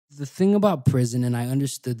the thing about prison, and I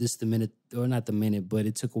understood this the minute, or not the minute, but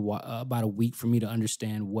it took about a week for me to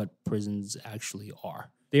understand what prisons actually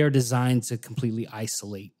are. They are designed to completely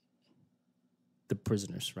isolate the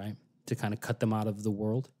prisoners, right? To kind of cut them out of the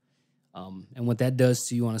world. And what that does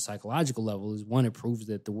to you on a psychological level is, one, it proves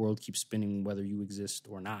that the world keeps spinning whether you exist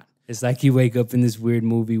or not. It's like you wake up in this weird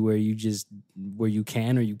movie where you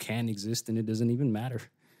can or you can't exist, and it doesn't even matter.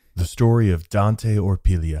 The story of Dante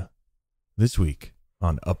Orpiglia, this week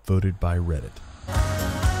on Upvoted by Reddit.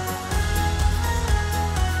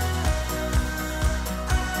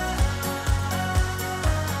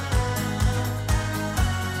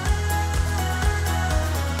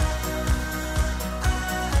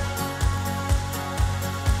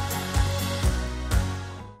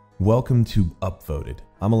 Welcome to Upvoted.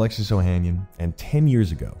 I'm Alexis Ohanian, and 10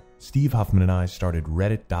 years ago, Steve Huffman and I started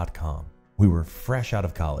Reddit.com. We were fresh out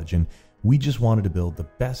of college, and we just wanted to build the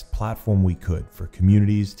best platform we could for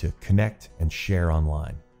communities to connect and share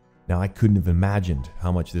online. Now, I couldn't have imagined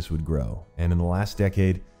how much this would grow, and in the last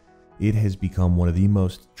decade, it has become one of the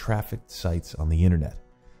most trafficked sites on the internet.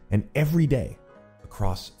 And every day,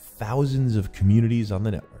 across thousands of communities on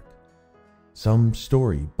the network, some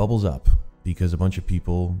story bubbles up because a bunch of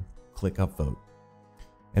people click upvote.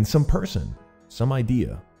 And some person, some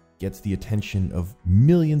idea, gets the attention of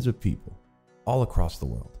millions of people all across the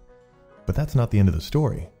world. But that's not the end of the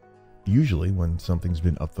story. Usually when something's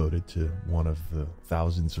been upvoted to one of the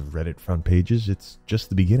thousands of Reddit front pages, it's just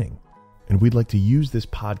the beginning. And we'd like to use this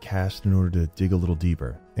podcast in order to dig a little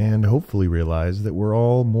deeper and hopefully realize that we're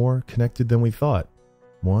all more connected than we thought,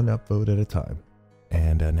 one upvote at a time.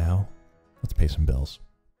 And now, let's pay some bills.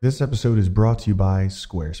 This episode is brought to you by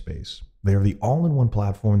Squarespace. They are the all-in-one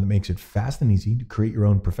platform that makes it fast and easy to create your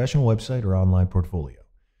own professional website or online portfolio.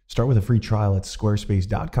 Start with a free trial at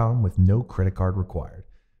squarespace.com with no credit card required.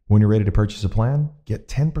 When you're ready to purchase a plan, get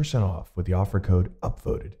 10% off with the offer code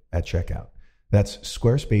UPVOTED at checkout. That's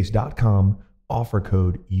squarespace.com, offer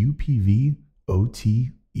code UPVOTED.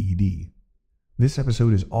 This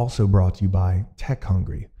episode is also brought to you by Tech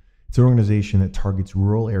Hungry. It's an organization that targets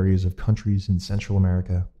rural areas of countries in Central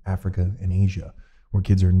America, Africa, and Asia, where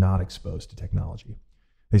kids are not exposed to technology.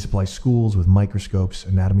 They supply schools with microscopes,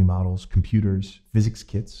 anatomy models, computers, physics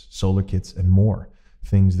kits, solar kits, and more,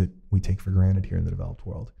 things that we take for granted here in the developed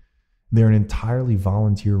world. They're an entirely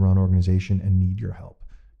volunteer-run organization and need your help.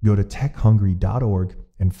 Go to techhungry.org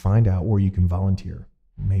and find out where you can volunteer.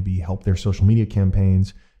 Maybe help their social media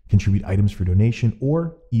campaigns, contribute items for donation,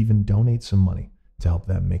 or even donate some money to help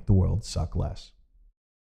them make the world suck less.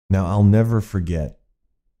 Now, I'll never forget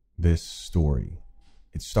this story.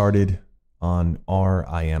 It started on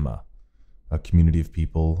RIMA, a community of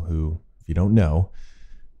people who, if you don't know,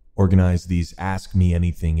 organize these Ask Me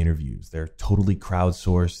Anything interviews. They're totally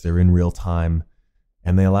crowdsourced, they're in real time,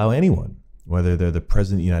 and they allow anyone, whether they're the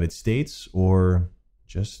President of the United States or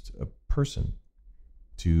just a person,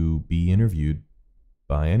 to be interviewed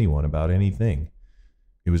by anyone about anything.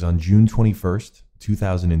 It was on June 21st,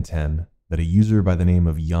 2010, that a user by the name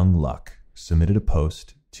of Young Luck submitted a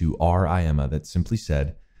post to RIMA that simply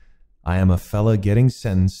said, "I am a fella getting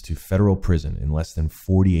sentenced to federal prison in less than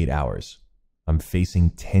 48 hours. I'm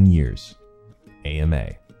facing 10 years.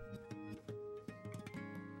 AMA."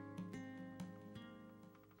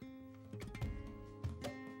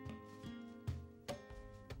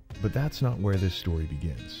 But that's not where this story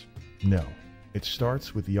begins. No. It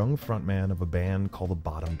starts with the young frontman of a band called the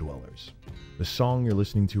Bottom Dwellers. The song you're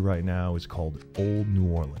listening to right now is called Old New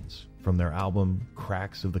Orleans, from their album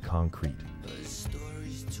Cracks of the Concrete. The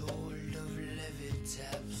stories told of levee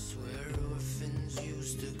taps where orphans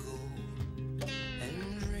used to go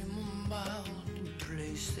and dream about the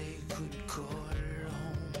place they could call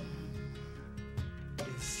home.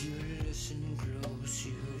 If you listen close,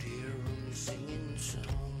 you'd hear them singing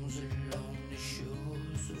songs along the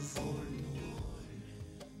shores of Old New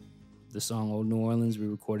Orleans. The song Old New Orleans, we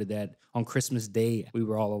recorded that on Christmas Day. We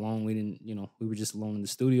were all alone. We were just alone in the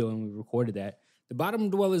studio and we recorded that. The Bottom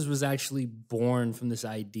Dwellers was actually born from this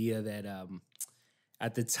idea that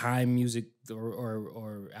at the time music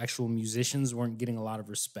or actual musicians weren't getting a lot of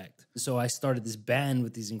respect. So I started this band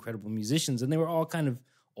with these incredible musicians, and they were all kind of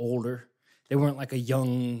older. They weren't like a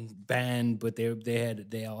young band, but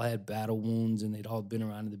they all had battle wounds and they'd all been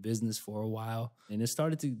around in the business for a while. And it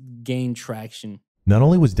started to gain traction. Not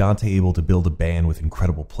only was Dante able to build a band with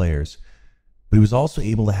incredible players, but he was also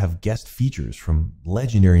able to have guest features from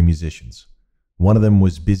legendary musicians. One of them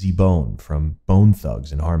was Busy Bone from Bone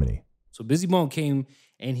Thugs and Harmony. So Busy Bone came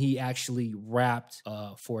and he actually rapped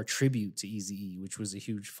for a tribute to Eazy-E, which was a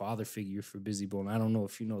huge father figure for Busy Bone. I don't know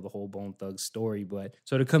if you know the whole Bone Thugs story, but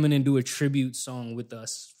so to come in and do a tribute song with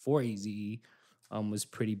us for Eazy-E was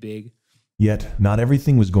pretty big. Yet, not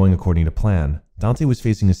everything was going according to plan. Dante was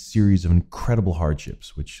facing a series of incredible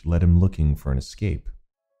hardships, which led him looking for an escape.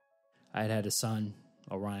 I had a son,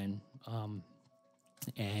 Orion,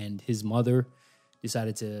 and his mother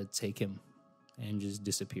decided to take him and just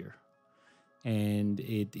disappear. And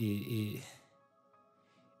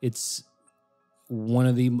it's one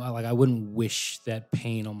of the, like, I wouldn't wish that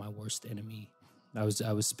pain on my worst enemy. I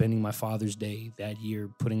was spending my Father's Day that year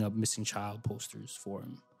putting up missing child posters for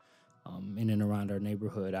him. In and around our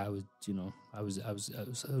neighborhood, I was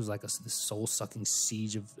like this soul-sucking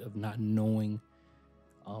siege of not knowing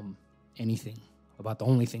anything about the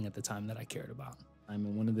only thing at the time that I cared about. I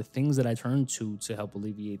mean, one of the things that I turned to help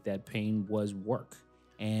alleviate that pain was work.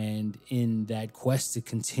 And in that quest to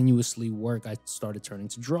continuously work, I started turning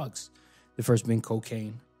to drugs. The first being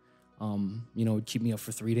cocaine. It'd keep me up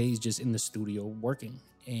for 3 days just in the studio working.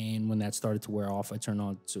 And when that started to wear off, I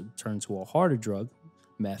turned to a harder drug,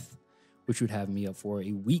 meth, which would have me up for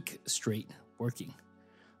a week straight working.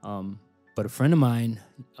 But a friend of mine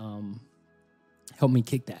helped me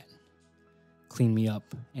kick that, clean me up.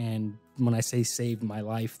 And when I say saved my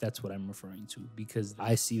life, that's what I'm referring to, because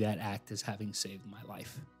I see that act as having saved my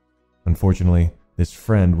life. Unfortunately, this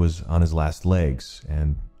friend was on his last legs,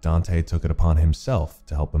 and Dante took it upon himself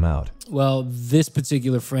to help him out. Well, this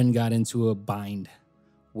particular friend got into a bind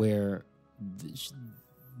where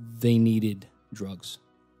they needed drugs.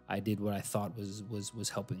 I did what I thought was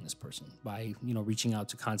helping this person by, reaching out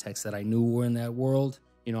to contacts that I knew were in that world.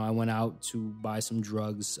 I went out to buy some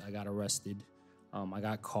drugs. I got arrested. I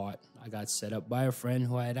got caught. I got set up by a friend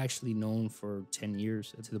who I had actually known for 10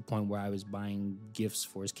 years, to the point where I was buying gifts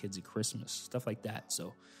for his kids at Christmas, stuff like that.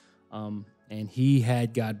 So, and he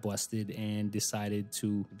had got busted and decided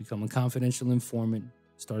to become a confidential informant,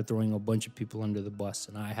 started throwing a bunch of people under the bus,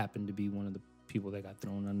 and I happened to be one of the people that got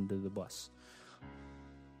thrown under the bus.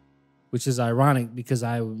 Which is ironic because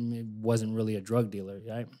I wasn't really a drug dealer,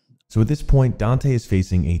 right? So at this point, Dante is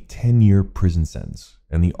facing a 10-year prison sentence,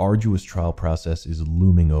 and the arduous trial process is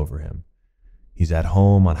looming over him. He's at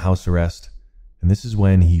home on house arrest, and this is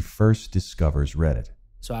when he first discovers Reddit.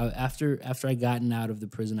 So after I gotten out of the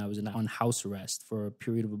prison, I was on house arrest for a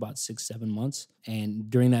period of about 6-7 months.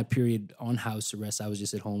 And during that period on house arrest, I was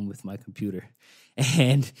just at home with my computer.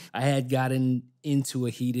 And I had gotten into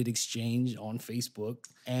a heated exchange on Facebook.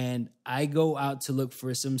 And I go out to look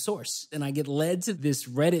for some source. And I get led to this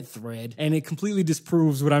Reddit thread. And it completely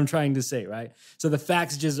disproves what I'm trying to say, right? So the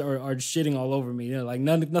facts just are shitting all over me. Like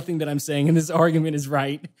nothing that I'm saying in this argument is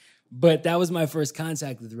right. But that was my first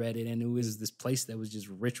contact with Reddit, and it was this place that was just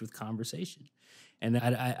rich with conversation. And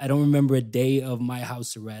I don't remember a day of my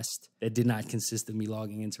house arrest that did not consist of me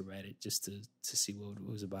logging into Reddit just to see what it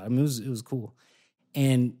was about. I mean, it was cool.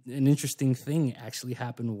 And an interesting thing actually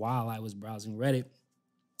happened while I was browsing Reddit.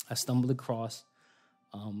 I stumbled across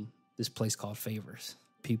this place called Favors.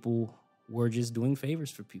 People were just doing favors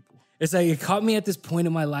for people. It's like it caught me at this point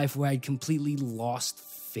in my life where I'd completely lost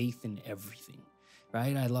faith in everything.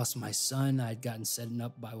 Right, I lost my son. I'd gotten set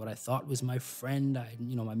up by what I thought was my friend.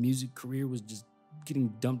 My music career was just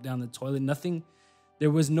getting dumped down the toilet. Nothing. There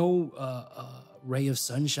was no ray of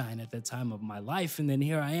sunshine at that time of my life. And then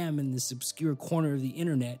here I am in this obscure corner of the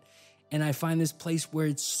internet, and I find this place where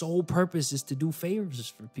its sole purpose is to do favors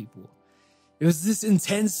for people. It was this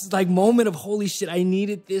intense moment of holy shit. I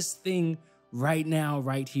needed this thing right now,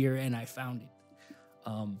 right here, and I found it.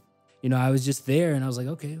 I was just there and I was like,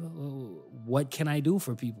 okay, well, what can I do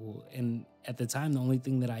for people? And at the time, the only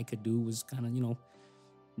thing that I could do was kind of,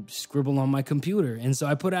 scribble on my computer. And so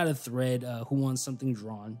I put out a thread, who wants something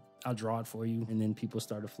drawn? I'll draw it for you. And then people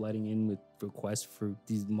started flooding in with requests for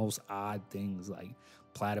these most odd things like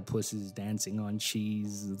platypuses dancing on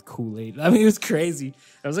cheese, Kool-Aid. I mean, it was crazy.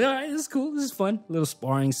 I was like, all right, this is cool. This is fun. Little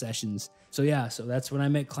sparring sessions. So that's when I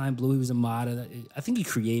met Klein Blue. He was a mod. I think he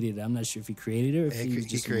created it. I'm not sure if he created it or if he was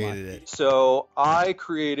just created it. So I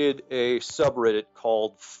created a subreddit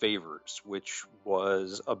called Favors, which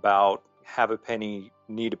was about have a penny,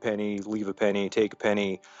 need a penny, leave a penny, take a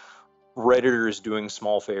penny. Redditors doing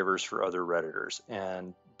small favors for other Redditors.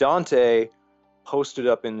 And Dante posted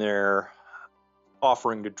up in there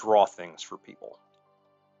offering to draw things for people.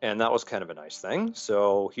 And that was kind of a nice thing.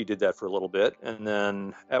 So he did that for a little bit. And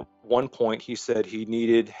then at one point he said he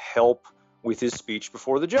needed help with his speech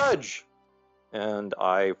before the judge. And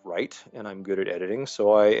I write and I'm good at editing.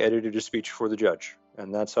 So I edited a speech for the judge.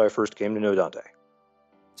 And that's how I first came to know Dante.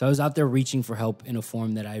 So I was out there reaching for help in a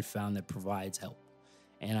form that I had found that provides help.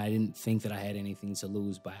 And I didn't think that I had anything to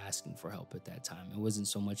lose by asking for help at that time. It wasn't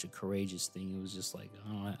so much a courageous thing. It was just like,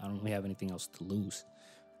 I don't really have anything else to lose.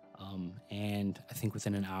 And I think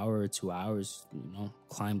within an hour or 2 hours,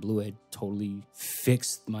 Klein Blue had totally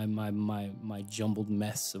fixed my jumbled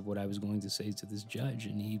mess of what I was going to say to this judge.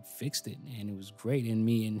 And he fixed it, and it was great. And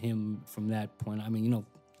me and him from that point,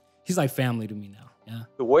 he's like family to me now. Yeah.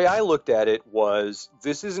 The way I looked at it was,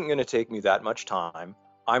 this isn't going to take me that much time.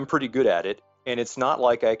 I'm pretty good at it. And it's not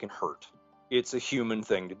like I can hurt. It's a human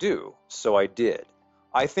thing to do. So I did.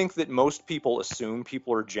 I think that most people assume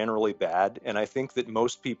people are generally bad. And I think that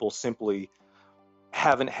most people simply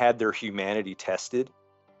haven't had their humanity tested.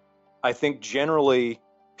 I think generally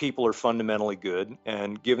people are fundamentally good.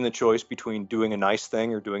 And given the choice between doing a nice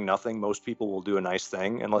thing or doing nothing, most people will do a nice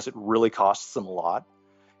thing unless it really costs them a lot.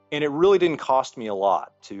 And it really didn't cost me a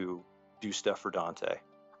lot to do stuff for Dante.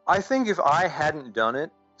 I think if I hadn't done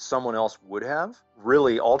it, someone else would have.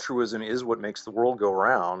 Really, altruism is what makes the world go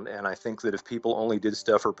round. And I think that if people only did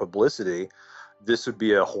stuff for publicity, this would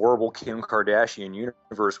be a horrible Kim Kardashian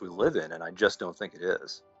universe we live in. And I just don't think it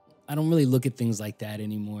is. I don't really look at things like that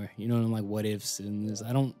anymore. I'm like, what ifs and this.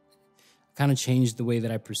 I don't kind of change the way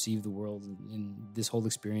that I perceive the world. And this whole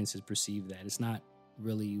experience has perceived that. It's not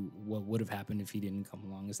really what would have happened if he didn't come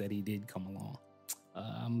along. It's that he did come along.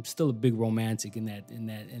 I'm still a big romantic in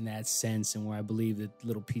that sense, and where I believe that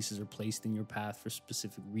little pieces are placed in your path for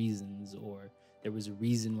specific reasons, or there was a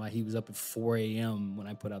reason why he was up at 4 a.m. when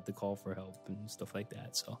I put out the call for help and stuff like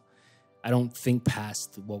that. So I don't think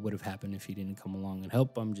past what would have happened if he didn't come along and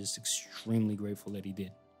help. I'm just extremely grateful that he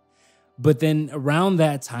did. But then around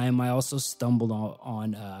that time, I also stumbled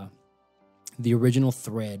on the original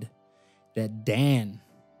thread that Dan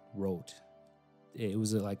wrote. It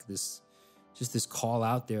was like this call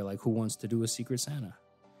out there, like, who wants to do a Secret Santa?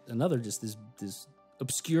 Another just this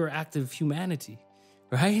obscure act of humanity,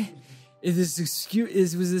 right? It was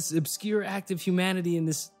this obscure act of humanity in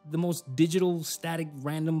the most digital, static,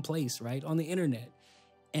 random place, right, on the internet.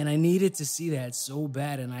 And I needed to see that so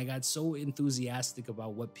bad, and I got so enthusiastic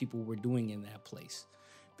about what people were doing in that place,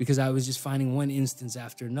 because I was just finding one instance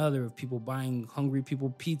after another of people buying hungry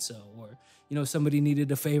people pizza, or somebody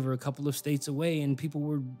needed a favor a couple of states away, and people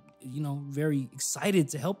were very excited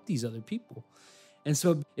to help these other people. And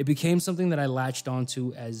so it became something that I latched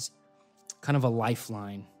onto as kind of a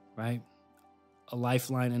lifeline, right? A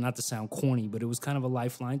lifeline, and not to sound corny, but it was kind of a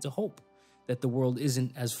lifeline to hope that the world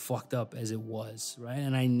isn't as fucked up as it was, right?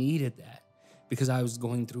 And I needed that because I was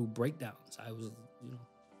going through breakdowns.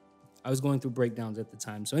 I was going through breakdowns at the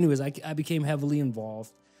time. So anyways, I became heavily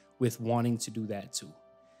involved with wanting to do that too,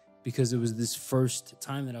 because it was this first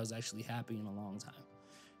time that I was actually happy in a long time,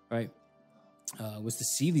 right? Was to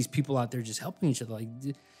see these people out there just helping each other. Like,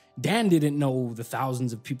 Dan didn't know the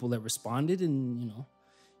thousands of people that responded, and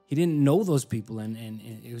he didn't know those people, and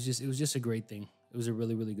it was just a great thing. It was a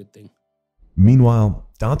really, really good thing. Meanwhile,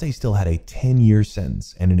 Dante still had a 10-year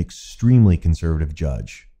sentence and an extremely conservative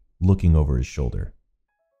judge looking over his shoulder.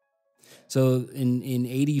 So in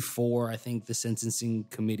 84, I think the sentencing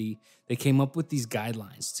committee, they came up with these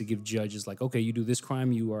guidelines to give judges, like, okay, you do this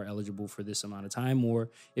crime, you are eligible for this amount of time. Or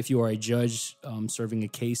if you are a judge serving a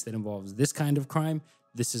case that involves this kind of crime,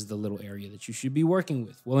 this is the little area that you should be working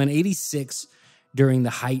with. Well, in 86, during the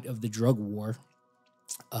height of the drug war,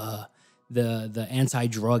 the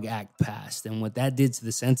Anti-Drug Act passed. And what that did to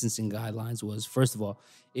the sentencing guidelines was, first of all,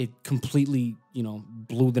 it completely,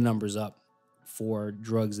 blew the numbers up for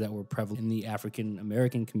drugs that were prevalent in the African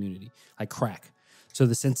American community, like crack. So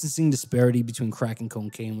the sentencing disparity between crack and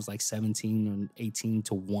cocaine was like 17 or 18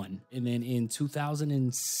 to 1. And then in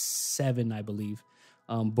 2007, I believe,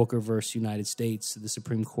 Booker versus United States, the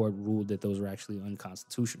Supreme Court ruled that those were actually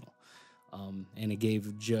unconstitutional. And it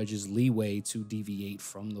gave judges leeway to deviate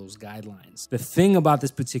from those guidelines. The thing about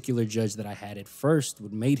this particular judge that I had at first,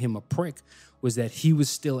 what made him a prick, was that he was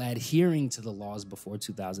still adhering to the laws before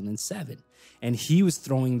 2007. And he was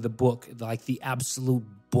throwing the book, like the absolute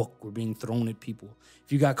book were being thrown at people.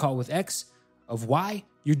 If you got caught with X of Y,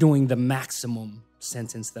 you're doing the maximum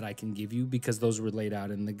sentence that I can give you, because those were laid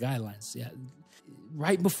out in the guidelines. Yeah.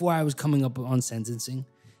 Right before I was coming up on sentencing,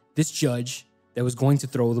 this judge that was going to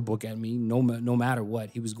throw the book at me, no matter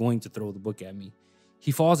what, he was going to throw the book at me.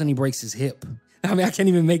 He falls and he breaks his hip. I mean, I can't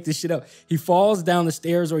even make this shit up. He falls down the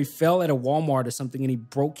stairs, or he fell at a Walmart or something, and he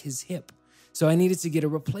broke his hip. So I needed to get a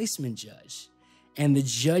replacement judge. And the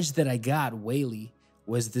judge that I got, Whaley,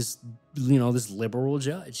 was this liberal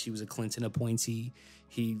judge. He was a Clinton appointee.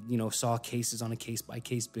 He, saw cases on a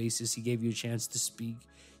case-by-case basis. He gave you a chance to speak.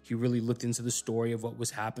 He really looked into the story of what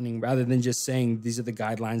was happening rather than just saying, these are the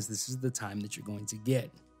guidelines, this is the time that you're going to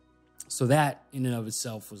get. So that in and of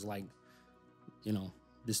itself was like, you know,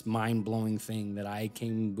 this mind-blowing thing that I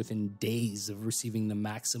came within days of receiving the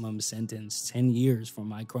maximum sentence, 10 years for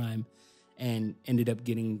my crime, and ended up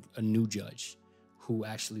getting a new judge who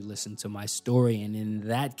actually listened to my story. And in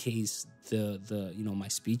that case, the you know, my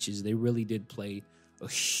speeches, they really did play a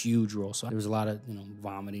huge role. So there was a lot of, you know,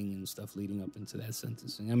 vomiting and stuff leading up into that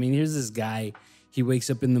sentencing. I mean, here's this guy, he wakes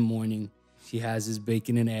up in the morning, he has his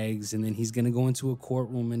bacon and eggs, and then he's going to go into a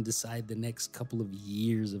courtroom and decide the next couple of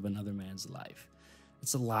years of another man's life.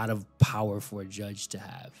 It's a lot of power for a judge to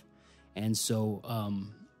have. And so,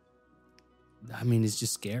 I mean, it's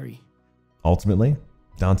just scary. Ultimately,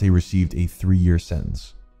 Dante received a 3-year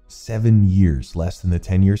sentence, 7 years less than the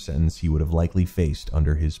 10-year sentence he would have likely faced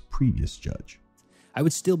under his previous judge. I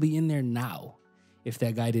would still be in there now if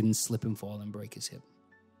that guy didn't slip and fall and break his hip.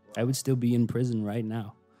 I would still be in prison right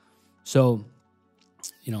now. So,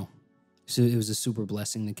 you know, so it was a super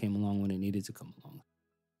blessing that came along when it needed to come along.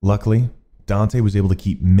 Luckily, Dante was able to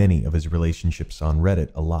keep many of his relationships on Reddit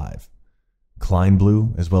alive. Klein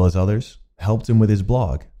Blue, as well as others, helped him with his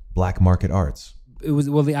blog, Black Market Arts. It was,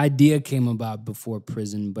 well, the idea came about before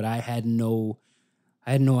prison, but I had no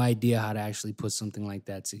idea how to actually put something like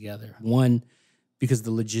that together. One, because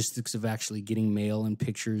the logistics of actually getting mail and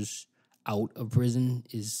pictures out of prison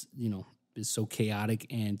is, you know, is so chaotic.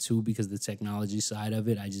 And two, because the technology side of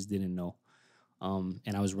it, I just didn't know.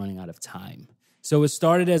 And I was running out of time. So it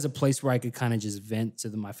started as a place where I could kind of just vent to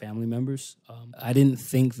my family members. I didn't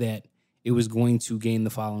think that it was going to gain the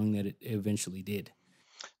following that it eventually did.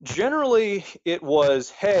 Generally, it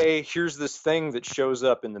was, hey, here's this thing that shows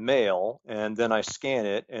up in the mail, and then I scan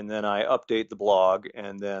it, and then I update the blog,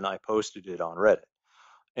 and then I posted it on Reddit.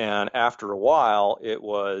 And after a while, it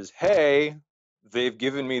was, hey, they've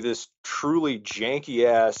given me this truly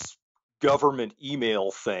janky-ass government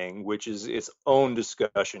email thing, which is its own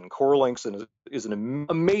discussion. Corlinks is an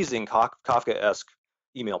amazing Kafka-esque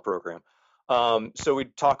email program. So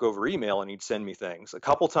we'd talk over email, and he'd send me things. A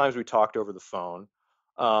couple times we talked over the phone.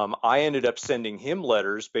 I ended up sending him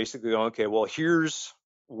letters, basically going, okay, well, here's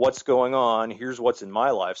what's going on. Here's what's in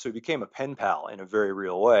my life. So he became a pen pal in a very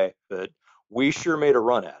real way, but we sure made a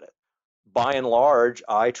run at it. By and large,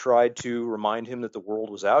 I tried to remind him that the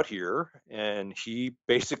world was out here, and he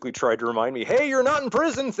basically tried to remind me, hey, you're not in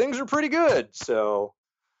prison. Things are pretty good. So,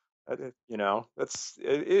 you know,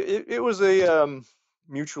 it was a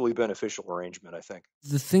mutually beneficial arrangement, I think.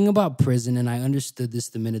 The thing about prison, and I understood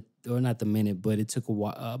this not the minute, but it took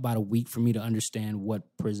about a week for me to understand what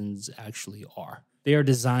prisons actually are. They are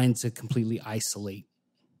designed to completely isolate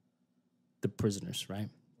the prisoners, right?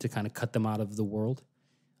 To kind of cut them out of the world.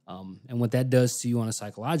 And what that does to you on a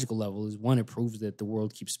psychological level is, one, it proves that the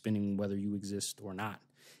world keeps spinning whether you exist or not.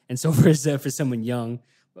 And so for someone young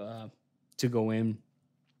to go in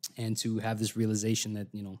and to have this realization that,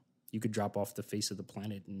 you know, you could drop off the face of the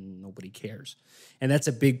planet and nobody cares. And that's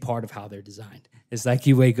a big part of how they're designed. It's like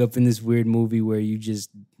you wake up in this weird movie where you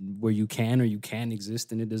can or you can't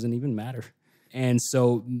exist and it doesn't even matter. And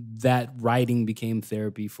so that writing became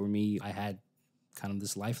therapy for me. I had kind of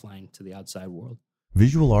this lifeline to the outside world.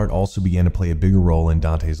 Visual art also began to play a bigger role in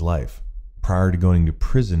Dante's life. Prior to going to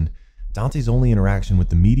prison, Dante's only interaction with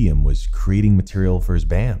the medium was creating material for his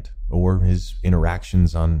band or his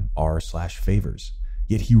interactions on r/favors.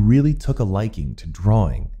 Yet he really took a liking to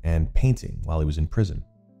drawing and painting while he was in prison.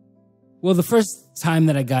 Well, the first time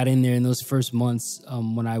that I got in there in those first months,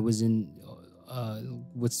 when I was in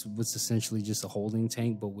what's essentially just a holding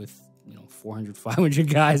tank, but with 400, 500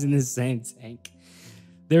 guys in the same tank,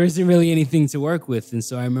 there isn't really anything to work with. And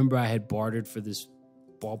so I remember I had bartered for this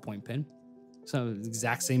ballpoint pen. So the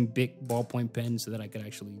exact same big ballpoint pen so that I could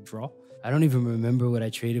actually draw. I don't even remember what I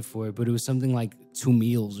traded for it, but it was something like 2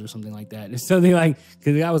 meals or something like that. It's something like,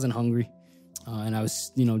 because I wasn't hungry. And I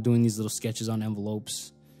was, doing these little sketches on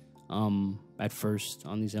envelopes at first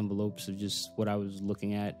on these envelopes of just what I was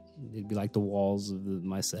looking at. It'd be like the walls of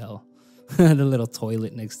my cell, the little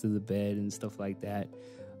toilet next to the bed and stuff like that.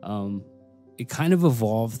 It kind of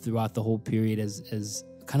evolved throughout the whole period as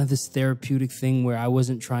kind of this therapeutic thing where I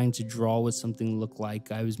wasn't trying to draw what something looked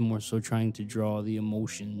like. I was more so trying to draw the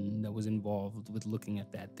emotion that was involved with looking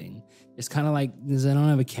at that thing. It's kind of like, because I don't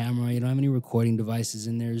have a camera, you don't have any recording devices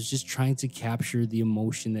in there. It's just trying to capture the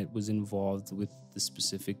emotion that was involved with the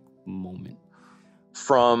specific moment.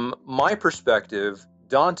 From my perspective,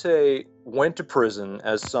 Dante went to prison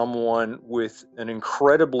as someone with an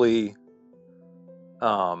incredibly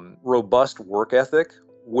robust work ethic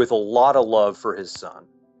with a lot of love for his son.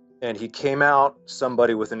 And he came out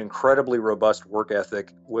somebody with an incredibly robust work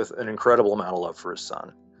ethic, with an incredible amount of love for his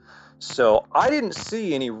son. So I didn't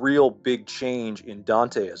see any real big change in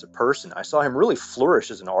Dante as a person. I saw him really flourish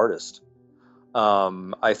as an artist.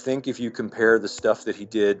 I think if you compare the stuff that he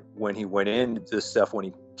did when he went in to the stuff when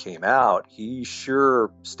he came out, he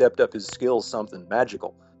sure stepped up his skills something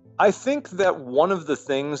magical. I think that one of the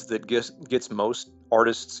things that gets most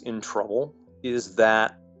artists in trouble is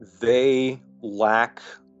that they lack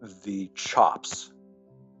the chops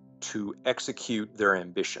to execute their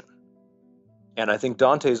ambition. And I think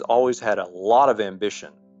Dante's always had a lot of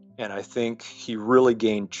ambition, and I think he really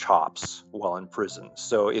gained chops while in prison.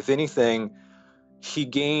 So if anything, he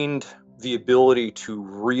gained the ability to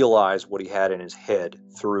realize what he had in his head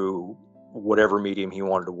through whatever medium he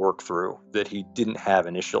wanted to work through that he didn't have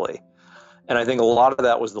initially. And I think a lot of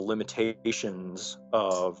that was the limitations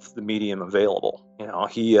of the medium available. You know,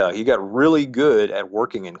 he got really good at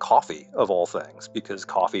working in coffee, of all things, because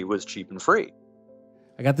coffee was cheap and free.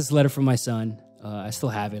 I got this letter from my son. I still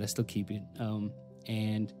have it. I still keep it.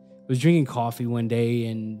 And I was drinking coffee one day,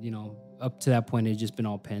 and, you know, up to that point, it had just been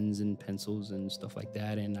all pens and pencils and stuff like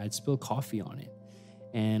that. And I'd spilled coffee on it.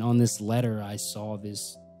 And on this letter, I saw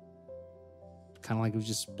this kind of like it was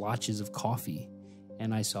just splotches of coffee.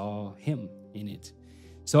 And I saw him in it.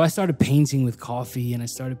 So I started painting with coffee, and I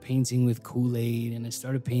started painting with Kool-Aid, and I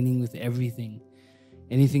started painting with everything.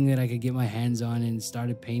 Anything that I could get my hands on, and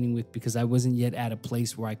started painting with, because I wasn't yet at a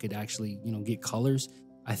place where I could actually, you know, get colors.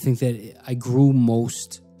 I think that I grew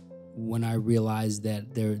most when I realized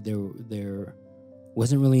that there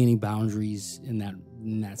wasn't really any boundaries in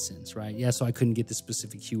that sense, right? Yeah, so I couldn't get the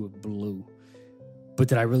specific hue of blue. But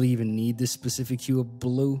did I really even need this specific hue of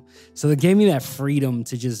blue? So it gave me that freedom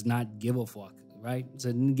to just not give a fuck, right? So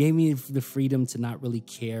it gave me the freedom to not really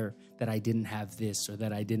care that I didn't have this or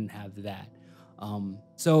that I didn't have that.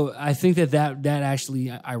 So I think that actually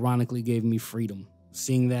ironically gave me freedom,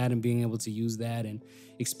 seeing that and being able to use that and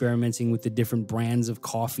experimenting with the different brands of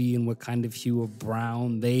coffee and what kind of hue of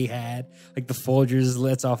brown they had. Like the Folgers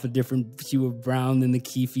lets off a different hue of brown than the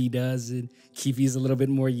Keefy does, and Keefy's a little bit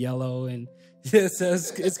more yellow, and so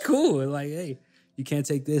it's cool. Like, hey, you can't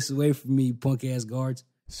take this away from me, you punk ass guards.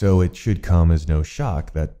 So it should come as no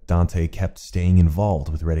shock that Dante kept staying involved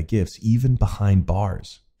with Reddit Gifts, even behind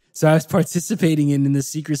bars. So I was participating in the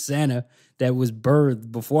Secret Santa that was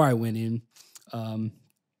birthed before I went in.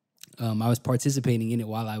 I was participating in it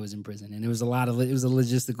while I was in prison, and it was a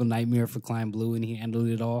logistical nightmare for Klein Blue, and he handled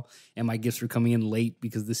it all. And my gifts were coming in late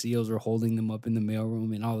because the COs were holding them up in the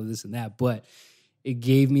mailroom and all of this and that. But it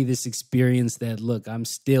gave me this experience that, look, I'm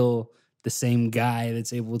still the same guy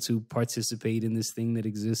that's able to participate in this thing that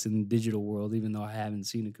exists in the digital world, even though I haven't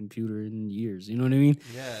seen a computer in years. You know what I mean?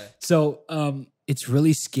 Yeah. So it's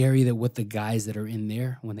really scary that what the guys that are in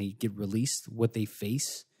there, when they get released, what they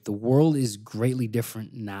face. The world is greatly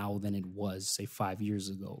different now than it was, say, 5 years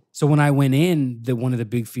ago. So when I went in, one of the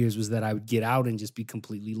big fears was that I would get out and just be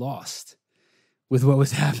completely lost with what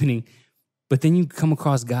was happening. But then you come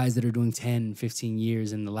across guys that are doing 10, 15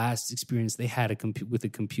 years, and the last experience they had with a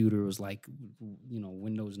computer was like, you know,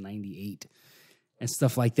 Windows 98 and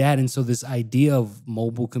stuff like that. And so this idea of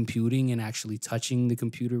mobile computing and actually touching the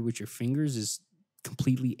computer with your fingers is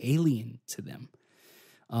completely alien to them.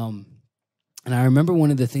 And I remember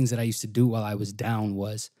one of the things that I used to do while I was down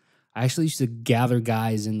was I actually used to gather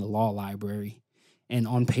guys in the law library, and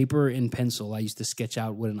on paper and pencil, I used to sketch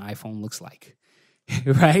out what an iPhone looks like,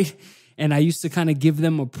 right? And I used to kind of give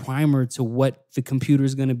them a primer to what the computer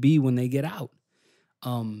is going to be when they get out,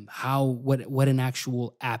 what an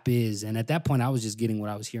actual app is. And at that point, I was just getting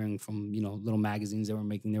what I was hearing from, you know, little magazines that were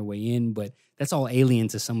making their way in. But that's all alien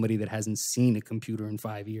to somebody that hasn't seen a computer in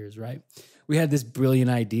 5 years, right? We had this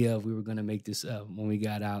brilliant idea. We were going to make this, when we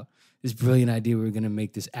got out, this brilliant idea, we were going to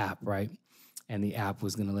make this app, right? And the app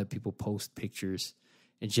was going to let people post pictures.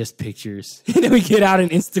 And just pictures. And then we get out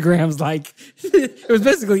and Instagram's like, it was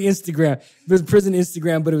basically Instagram. It was prison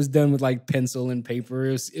Instagram, but it was done with like pencil and paper.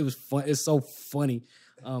 It was fun. It's so funny.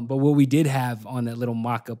 But what we did have on that little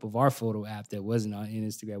mock-up of our photo app that wasn't in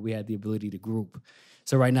Instagram, we had the ability to group.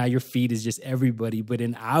 So right now your feed is just everybody, but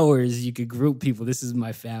in ours you could group people. This is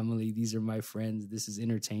my family. These are my friends. This is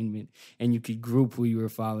entertainment. And you could group who you were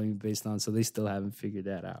following based on, so they still haven't figured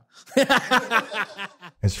that out.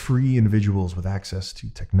 As free individuals with access to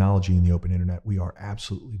technology and the open internet, we are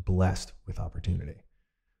absolutely blessed with opportunity.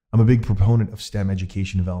 I'm a big proponent of STEM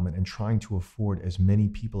education development and trying to afford as many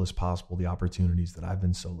people as possible the opportunities that I've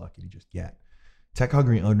been so lucky to just get. Tech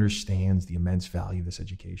Hungry understands the immense value of this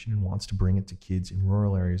education and wants to bring it to kids in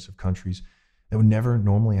rural areas of countries that would never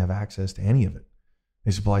normally have access to any of it.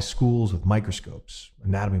 They supply schools with microscopes,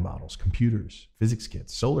 anatomy models, computers, physics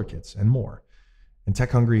kits, solar kits, and more. And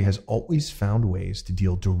Tech Hungry has always found ways to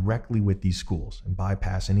deal directly with these schools and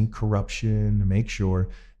bypass any corruption to make sure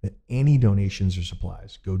that any donations or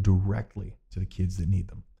supplies go directly to the kids that need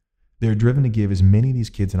them. They're driven to give as many of these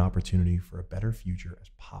kids an opportunity for a better future as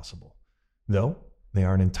possible. Though they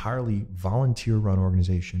are an entirely volunteer-run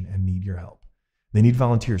organization and need your help. They need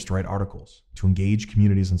volunteers to write articles, to engage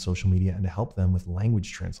communities on social media, and to help them with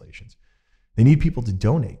language translations. They need people to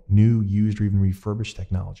donate new, used, or even refurbished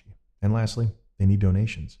technology. And lastly, they need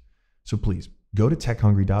donations. So please, go to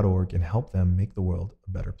techhungry.org and help them make the world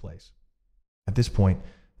a better place. At this point,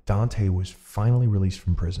 Dante was finally released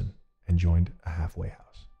from prison and joined a halfway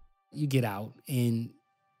house. You get out and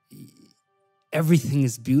everything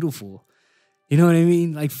is beautiful. You know what I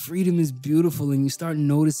mean? Like, freedom is beautiful, and you start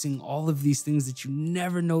noticing all of these things that you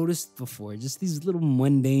never noticed before. Just these little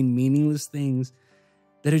mundane, meaningless things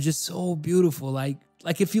that are just so beautiful. Like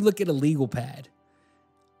if you look at a legal pad,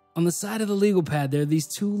 on the side of the legal pad, there are these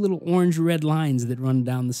two little orange-red lines that run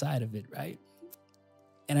down the side of it, right?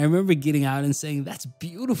 And I remember getting out and saying, that's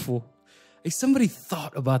beautiful. Like, somebody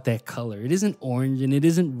thought about that color. It isn't orange and it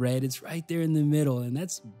isn't red. It's right there in the middle. And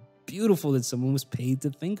that's beautiful that someone was paid to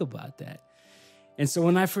think about that. And so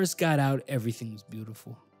when I first got out, everything was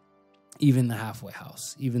beautiful. Even the halfway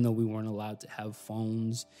house, even though we weren't allowed to have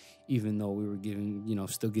phones, even though we were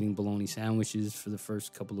still getting bologna sandwiches for the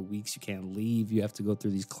first couple of weeks. You can't leave. You have to go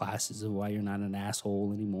through these classes of why you're not an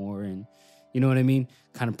asshole anymore. And you know what I mean?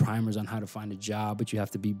 Kind of primers on how to find a job, but you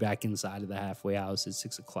have to be back inside of the halfway house at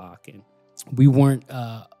 6 o'clock. And we weren't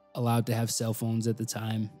allowed to have cell phones at the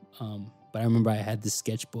time. But I remember I had this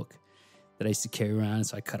sketchbook that I used to carry around.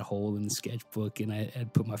 So I cut a hole in the sketchbook and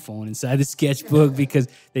I'd put my phone inside the sketchbook because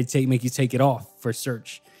they make you take it off for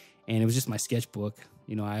search. And it was just my sketchbook.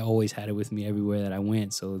 You know, I always had it with me everywhere that I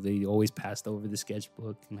went. So they always passed over the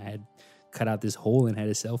sketchbook, and I had cut out this hole and had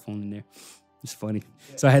a cell phone in there. It's funny.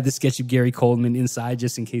 So I had the sketch of Gary Coleman inside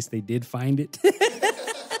just in case they did find it.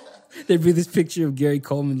 There'd be this picture of Gary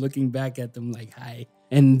Coleman looking back at them like, hi.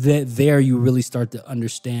 And there you really start to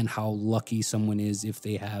understand how lucky someone is if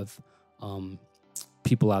they have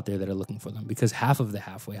people out there that are looking for them, because half of the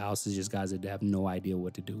halfway house is just guys that have no idea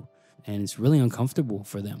what to do, and it's really uncomfortable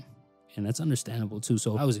for them, and that's understandable too.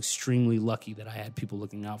 So I was extremely lucky that I had people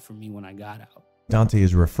looking out for me when I got out. Dante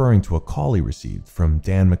is referring to a call he received from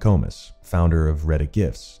Dan McComas, founder of Reddit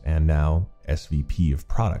Gifts and now SVP of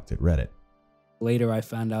product at Reddit. Later, I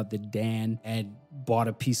found out that Dan had bought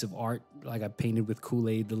a piece of art, like I painted with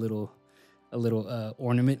Kool-Aid, a little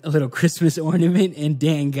ornament, a little Christmas ornament, and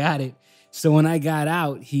Dan got it. So when I got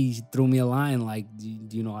out, he threw me a line like, do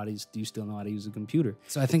you still know how to use a computer?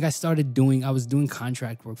 So I think I was doing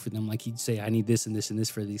contract work for them. Like, he'd say, I need this and this and this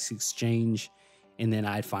for this exchange. And then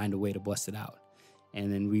I'd find a way to bust it out.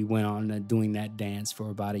 And then we went on doing that dance for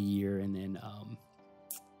about a year. And then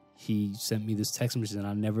he sent me this text message, and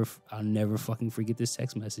I'll never fucking forget this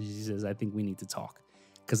text message. He says, I think we need to talk.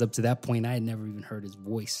 Because up to that point, I had never even heard his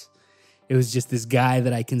voice. It was just this guy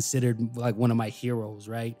that I considered like one of my heroes,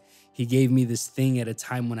 right? He gave me this thing at a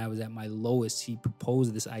time when I was at my lowest. He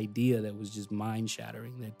proposed this idea that was just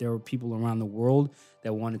mind-shattering, that there were people around the world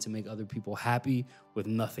that wanted to make other people happy with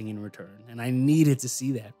nothing in return. And I needed to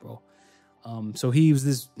see that, bro. So he was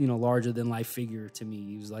this, larger-than-life figure to me.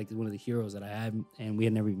 He was like one of the heroes that I had, and we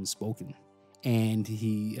had never even spoken. And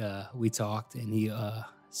we talked, and he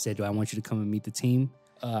said, I want you to come and meet the team.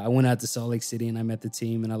 I went out to Salt Lake City, and I met the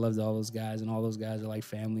team, and I loved all those guys, and all those guys are like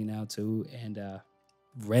family now, too. And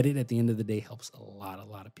Reddit, at the end of the day, helps a lot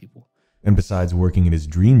of people. And besides working at his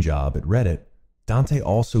dream job at Reddit, Dante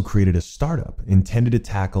also created a startup intended to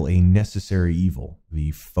tackle a necessary evil, the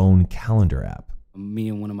phone calendar app. Me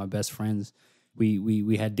and one of my best friends,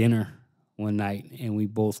 we had dinner one night, and we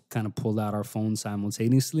both kind of pulled out our phones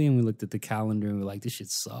simultaneously, and we looked at the calendar, and we were like, this shit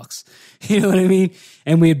sucks. You know what I mean?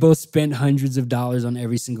 And we had both spent hundreds of dollars on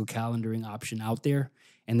every single calendaring option out there,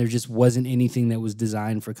 and there just wasn't anything that was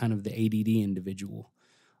designed for kind of the ADD individual.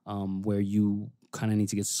 Where you kind of need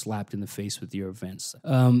to get slapped in the face with your events.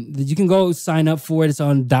 You can go sign up for it. It's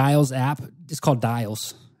on Dials app. It's called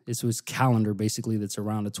Dials. It's calendar, basically, that's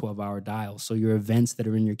around a 12-hour dial. So your events that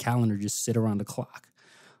are in your calendar just sit around the clock.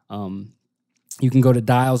 You can go to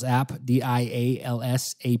Dials app,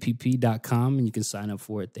 DIALSAPP.com, and you can sign up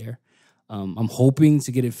for it there. I'm hoping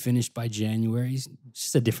to get it finished by January. It's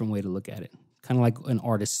just a different way to look at it. Kind of like an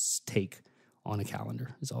artist's take on a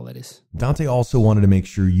calendar is all that is. Dante also wanted to make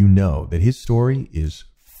sure you know that his story is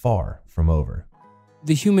far from over.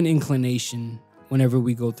 The human inclination, whenever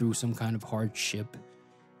we go through some kind of hardship,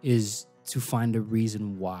 is to find a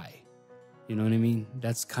reason why. You know what I mean?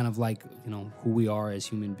 That's kind of like, who we are as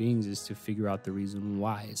human beings, is to figure out the reason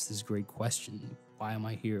why. It's this great question. Why am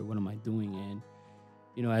I here? What am I doing? And,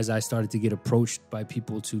 as I started to get approached by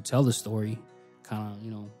people to tell the story,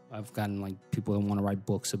 I've gotten like people that want to write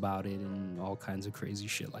books about it and all kinds of crazy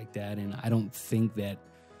shit like that. And I don't think that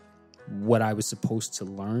what I was supposed to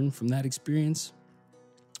learn from that experience,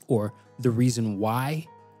 or the reason why,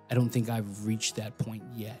 I don't think I've reached that point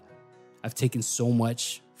yet. I've taken so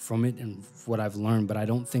much from it and what I've learned, but I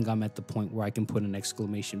don't think I'm at the point where I can put an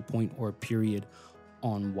exclamation point or a period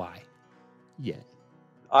on why yet.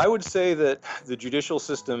 I would say that the judicial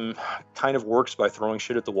system kind of works by throwing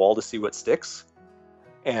shit at the wall to see what sticks,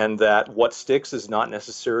 and that what sticks is not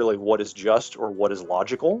necessarily what is just or what is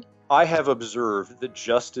logical. I have observed that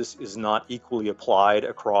justice is not equally applied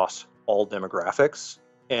across all demographics.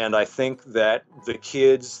 And I think that the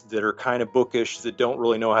kids that are kind of bookish, that don't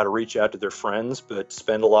really know how to reach out to their friends, but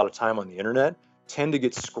spend a lot of time on the internet, tend to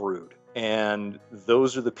get screwed. And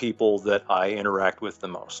those are the people that I interact with the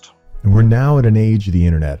most. And we're now at an age of the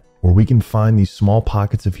internet where we can find these small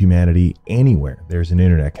pockets of humanity anywhere there's an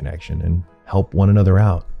internet connection and help one another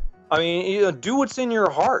out. I mean, do what's in your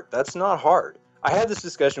heart. That's not hard. I had this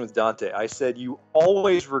discussion with Dante. I said, you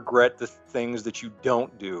always regret the things that you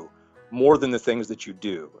don't do more than the things that you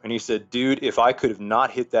do. And he said, dude, if I could have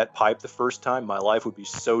not hit that pipe the first time, my life would be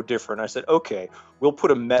so different. I said, okay, we'll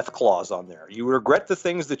put a meth clause on there. You regret the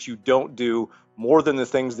things that you don't do more than the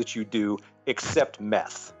things that you do, except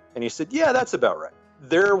meth. And he said, yeah, that's about right.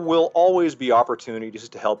 There will always be opportunities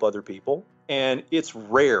to help other people. And it's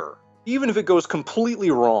rare, even if it goes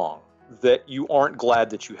completely wrong, that you aren't glad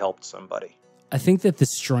that you helped somebody. I think that the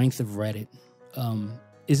strength of Reddit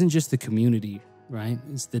isn't just the community, right?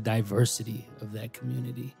 It's the diversity of that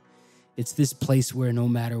community. It's this place where no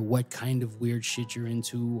matter what kind of weird shit you're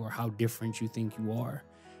into or how different you think you are,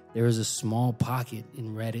 there is a small pocket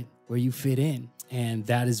in Reddit where you fit in. And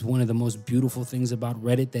that is one of the most beautiful things about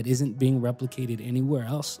Reddit that isn't being replicated anywhere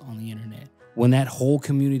else on the internet. When that whole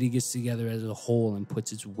community gets together as a whole and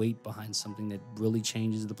puts its weight behind something that really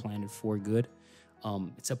changes the planet for good,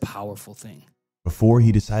 it's a powerful thing. Before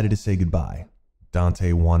he decided to say goodbye,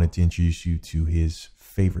 Dante wanted to introduce you to his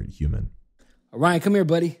favorite human. Ryan, come here,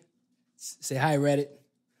 buddy. Say hi, Reddit.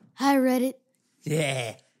 Hi, Reddit.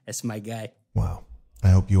 Yeah, that's my guy. Wow. I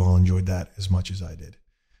hope you all enjoyed that as much as I did.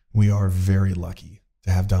 We are very lucky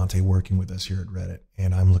to have Dante working with us here at Reddit,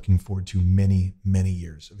 and I'm looking forward to many, many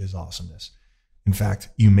years of his awesomeness. In fact,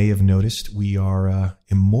 you may have noticed we are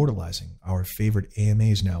immortalizing our favorite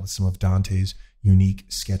AMAs now with some of Dante's unique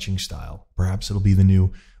sketching style. Perhaps it'll be the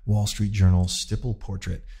new Wall Street Journal stipple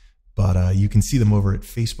portrait, but you can see them over at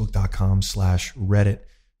facebook.com/Reddit.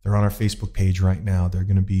 They're on our Facebook page right now. There are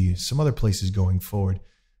going to be some other places going forward.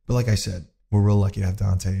 But like I said, we're real lucky to have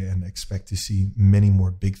Dante and expect to see many more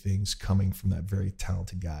big things coming from that very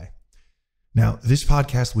talented guy. Now, this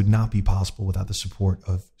podcast would not be possible without the support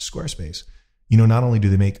of Squarespace. Not only do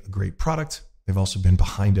they make a great product, they've also been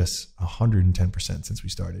behind us 110% since we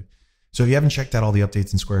started. So if you haven't checked out all the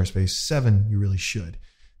updates in Squarespace 7, you really should.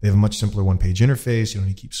 They have a much simpler one-page interface. You don't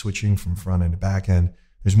need to keep switching from front end to back end.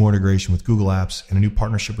 There's more integration with Google Apps and a new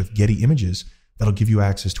partnership with Getty Images that'll give you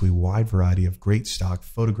access to a wide variety of great stock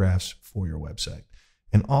photographs for your website.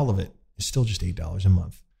 And all of it is still just $8 a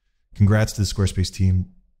month. Congrats to the Squarespace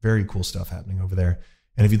team. Very cool stuff happening over there.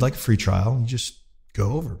 And if you'd like a free trial, you just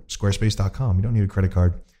go over squarespace.com. You don't need a credit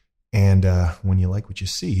card. And when you like what you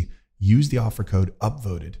see, use the offer code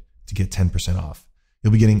UPVOTED to get 10% off.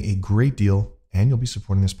 You'll be getting a great deal and you'll be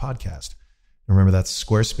supporting this podcast. Remember, that's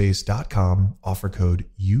squarespace.com, offer code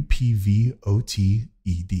UPVOTED.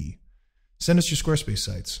 Send us your Squarespace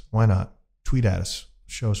sites. Why not? Tweet at us.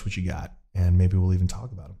 Show us what you got, and maybe we'll even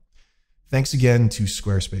talk about them. Thanks again to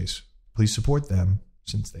Squarespace. Please support them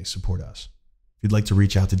since they support us. If you'd like to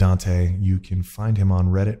reach out to Dante, you can find him on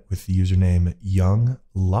Reddit with the username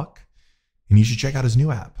YoungLuck, and you should check out his new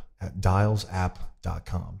app at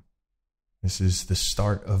dialsapp.com. This is the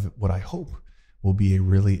start of what I hope will be a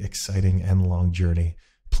really exciting and long journey.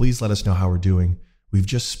 Please let us know how we're doing. We've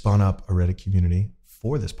just spun up a Reddit community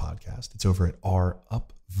for this podcast. It's over at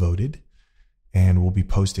Upvoted, and we'll be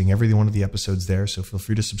posting every one of the episodes there. So feel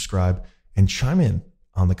free to subscribe and chime in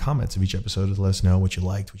on the comments of each episode to let us know what you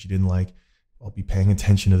liked, what you didn't like. I'll be paying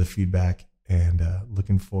attention to the feedback and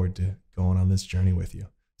looking forward to going on this journey with you.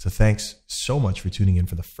 So thanks so much for tuning in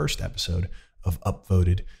for the first episode of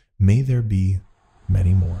Upvoted. May there be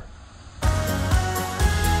many more.